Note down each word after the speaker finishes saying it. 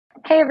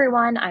Hey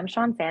everyone, I'm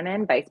Sean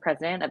Salmon, Vice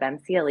President of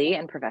MCLE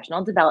and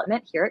Professional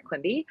Development here at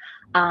Quimbee.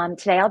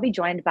 Today I'll be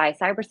joined by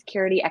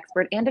cybersecurity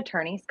expert and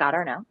attorney Scott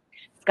Arnott.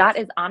 Scott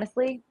is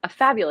honestly a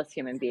fabulous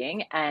human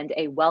being and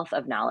a wealth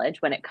of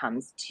knowledge when it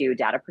comes to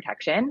data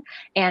protection.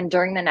 And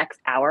during the next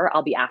hour,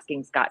 I'll be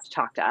asking Scott to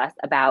talk to us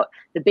about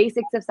the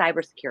basics of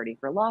cybersecurity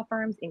for law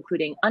firms,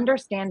 including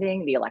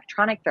understanding the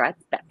electronic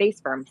threats that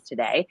face firms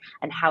today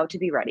and how to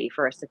be ready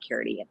for a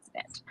security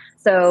incident.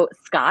 So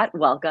Scott,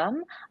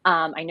 welcome.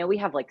 I know we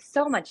have like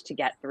so much to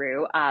get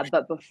through,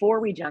 but before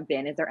we jump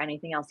in, is there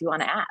anything else you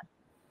want to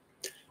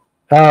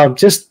add?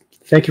 Just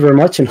thank you very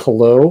much and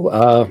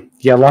hello.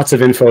 Yeah, lots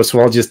of info, so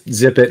I'll just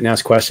zip it and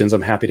ask questions.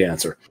 I'm happy to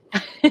answer.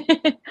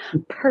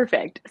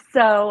 Perfect.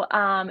 So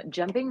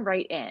jumping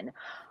right in,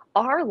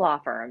 are law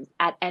firms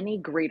at any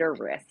greater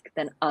risk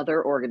than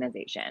other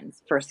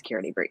organizations for a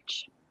security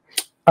breach?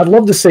 I'd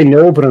love to say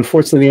no, but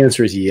unfortunately the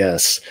answer is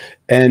yes.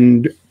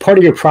 And part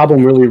of your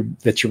problem really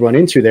that you run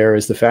into there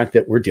is the fact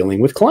that we're dealing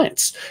with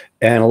clients.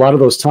 And a lot of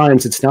those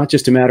times, it's not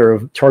just a matter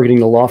of targeting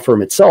the law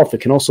firm itself, it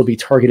can also be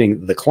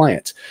targeting the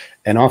client.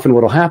 And often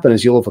what will happen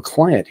is you'll have a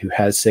client who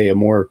has, say, a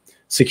more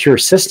secure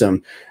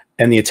system,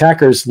 and the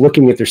attacker's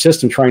looking at their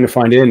system trying to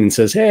find in and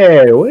says,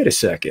 hey, wait a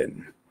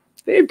second.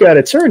 They've got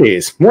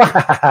attorneys.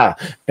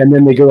 And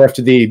then they go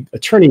after the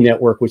attorney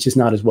network, which is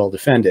not as well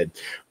defended.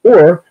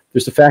 Or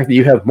there's the fact that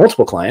you have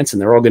multiple clients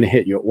and they're all going to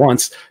hit you at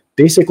once.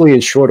 Basically,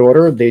 in short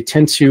order, they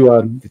tend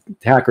to,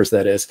 hackers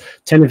that is,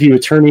 tend to view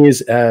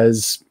attorneys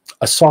as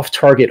a soft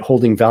target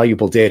holding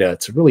valuable data.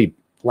 It's a really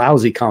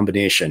lousy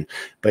combination.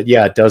 But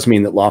yeah, it does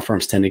mean that law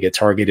firms tend to get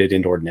targeted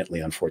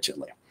inordinately,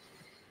 unfortunately.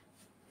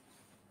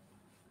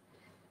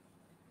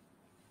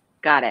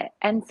 Got it.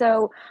 And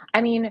so,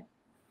 I mean,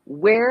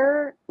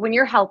 when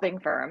you're helping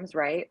firms,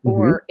 right?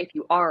 Or if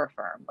you are a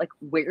firm, like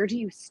where do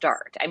you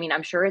start? I mean,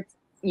 I'm sure it's,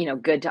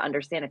 good to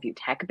understand a few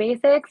tech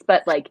basics,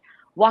 but like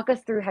walk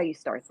us through how you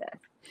start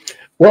this.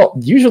 Well,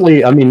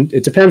 usually, I mean,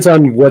 it depends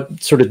on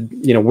what sort of,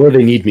 where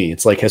they need me.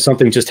 It's like, has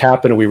something just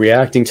happened? Are we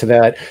reacting to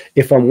that?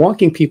 If I'm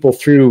walking people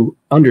through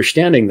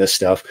understanding this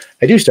stuff,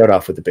 I do start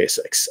off with the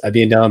basics. I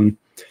mean,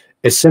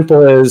 as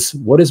simple as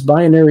what is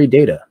binary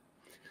data?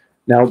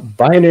 Now,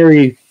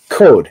 binary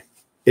code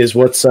is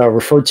what's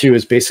referred to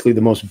as basically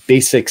the most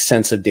basic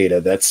sense of data.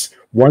 That's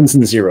ones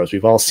and zeros.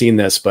 We've all seen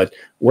this, but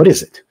what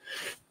is it?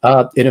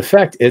 In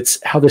effect,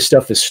 it's how this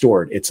stuff is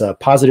stored. It's a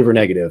positive or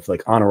negative,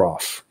 like on or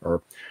off,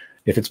 or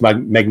if it's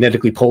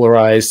magnetically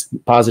polarized,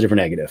 positive or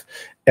negative.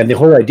 And the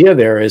whole idea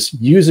there is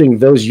using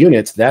those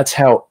units, that's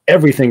how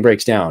everything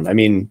breaks down. I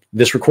mean,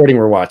 this recording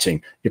we're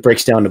watching, it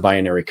breaks down to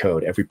binary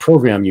code. Every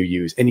program you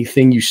use,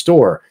 anything you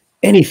store,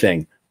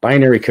 anything,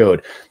 binary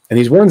code. And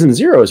these ones and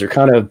zeros are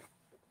kind of,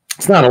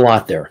 it's not a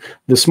lot there.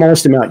 The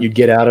smallest amount you'd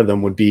get out of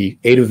them would be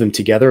 8 of them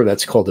together.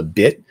 That's called a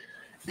bit.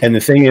 And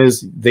the thing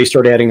is, they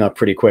start adding up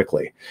pretty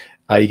quickly.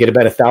 You get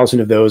about 1,000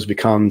 of those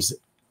becomes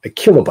a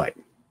kilobyte.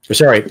 Or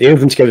sorry, 8 of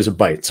them together is a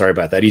byte. Sorry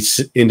about that.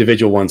 Each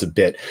individual one's a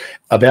bit.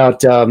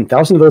 About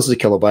 1,000 of those is a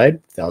kilobyte,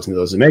 1,000 of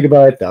those is a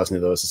megabyte, 1,000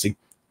 of those is a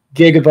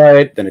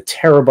gigabyte, then a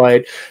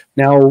terabyte.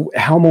 Now,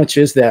 how much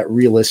is that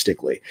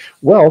realistically?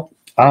 Well,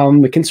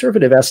 the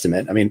conservative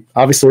estimate, I mean,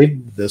 obviously,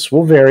 this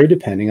will vary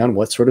depending on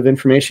what sort of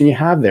information you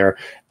have there.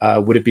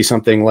 Would it be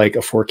something like a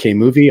 4K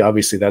movie?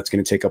 Obviously, that's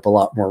going to take up a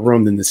lot more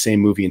room than the same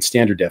movie in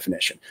standard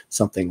definition,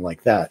 something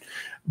like that.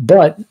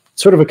 But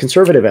sort of a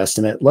conservative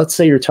estimate, let's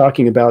say you're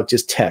talking about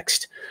just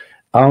text.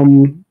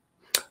 1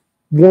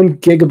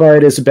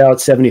 gigabyte is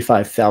about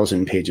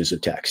 75,000 pages of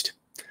text.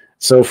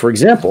 So, for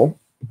example,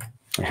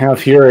 I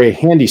have here a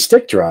handy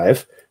stick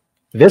drive.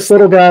 This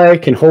little guy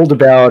can hold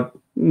about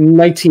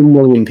 19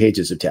 million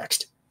pages of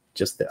text,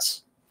 just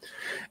this.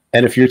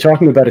 And if you're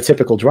talking about a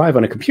typical drive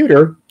on a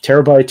computer,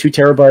 terabyte, 2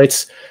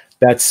 terabytes,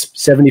 that's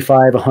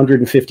 75,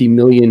 150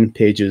 million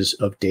pages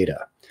of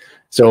data.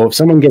 So if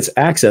someone gets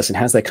access and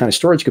has that kind of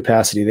storage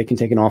capacity, they can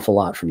take an awful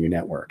lot from your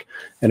network.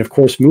 And of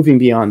course, moving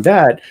beyond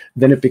that,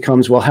 then it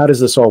becomes, well, how does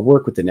this all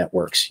work with the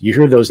networks? You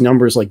hear those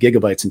numbers like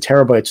gigabytes and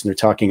terabytes, and they're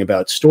talking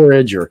about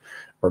storage or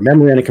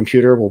memory on a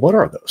computer. Well, what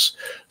are those?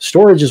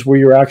 Storage is where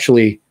you're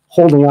actually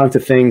holding on to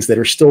things that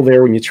are still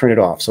there when you turn it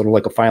off, sort of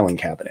like a filing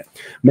cabinet.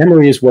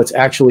 Memory is what's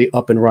actually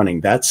up and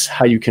running. That's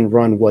how you can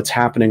run what's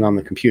happening on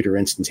the computer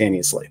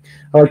instantaneously.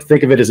 I like to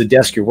think of it as a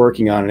desk you're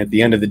working on, and at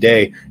the end of the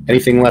day,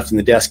 anything left in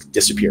the desk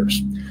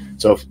disappears.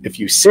 So if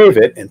you save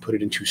it and put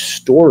it into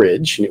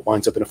storage and it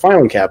winds up in a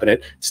filing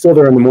cabinet, it's still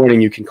there in the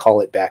morning, you can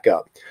call it back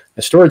up.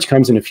 Now, storage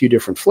comes in a few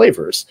different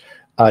flavors.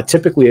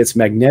 Typically, it's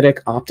magnetic,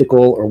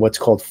 optical, or what's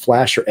called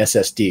flash or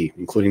SSD,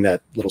 including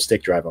that little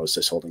stick drive I was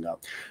just holding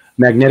up.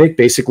 Magnetic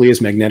basically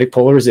is magnetic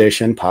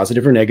polarization,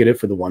 positive or negative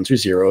for the ones or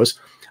zeros.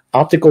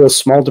 Optical is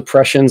small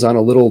depressions on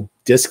a little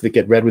disc that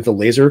get read with a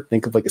laser.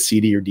 Think of like a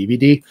CD or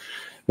DVD.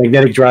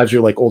 Magnetic drives are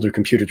like older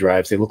computer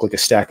drives. They look like a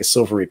stack of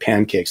silvery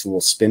pancakes, a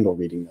little spindle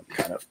reading them,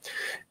 kind of.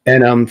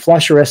 And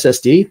flash or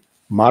SSD,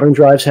 modern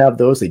drives have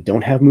those. They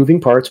don't have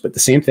moving parts, but the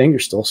same thing. You're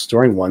still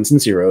storing ones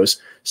and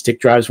zeros. Stick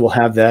drives will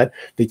have that.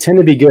 They tend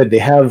to be good. They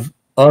have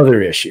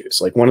other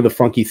issues. Like one of the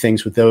funky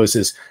things with those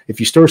is if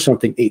you store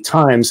something 8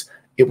 times,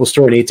 it will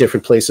store in 8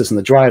 different places in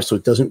the drive, so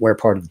it doesn't wear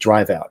part of the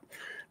drive out.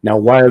 Now,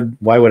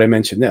 why would I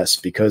mention this?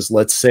 Because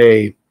let's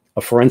say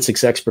a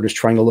forensics expert is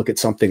trying to look at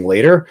something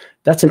later.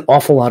 That's an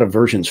awful lot of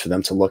versions for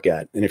them to look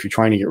at. And if you're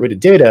trying to get rid of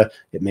data,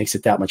 it makes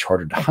it that much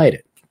harder to hide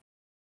it.